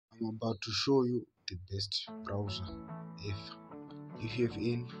I'm about to show you the best browser ever. If you have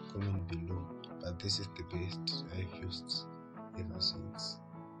any, comment below. But this is the best I've used ever since.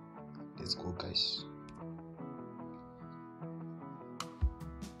 Let's go, guys.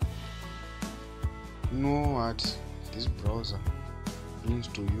 You know what? This browser brings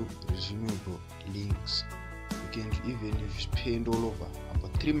to you resumable links. You can even if you spend all over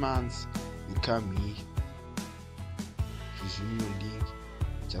about 3 months, you come here, resume your link,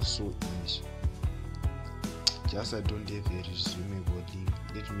 just so easy. Just I don't have a resumable link.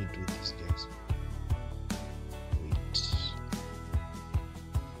 Let me do this, guys. Wait.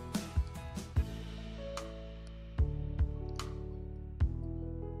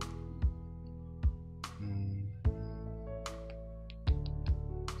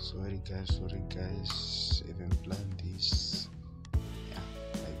 Sorry guys, I haven't planned this. Yeah,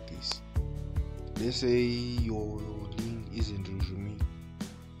 like this. Let's say your link isn't resuming.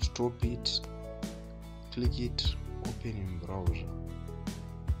 Stop it, click it, open in browser.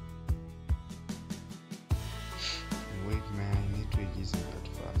 Wait, my network isn't that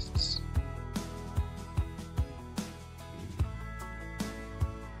fast.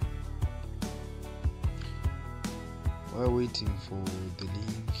 While waiting for the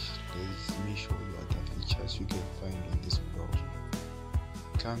link, let me show you other features you can find on this browser.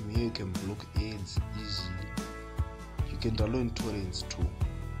 Come here, you can block ads easily. You can download torrents too.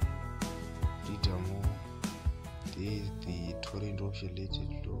 Read more. There's the torrent option. Let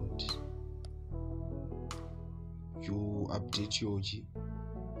it load. You update your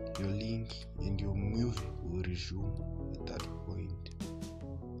link and your movie will resume at that point.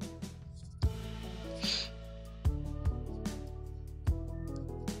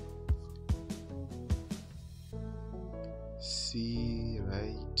 See,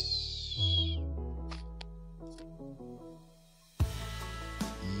 right?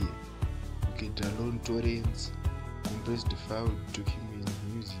 Yeah, you can download torrents, compress the file, documents,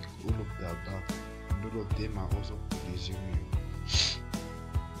 music, all of the above, and all of them are also resuming.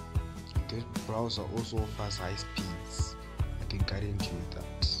 This browser also offers high speeds. I can guarantee you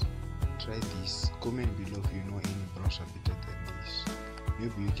that. Try this. Comment below if you know any browser better than this.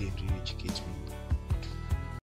 Maybe you can re-educate me.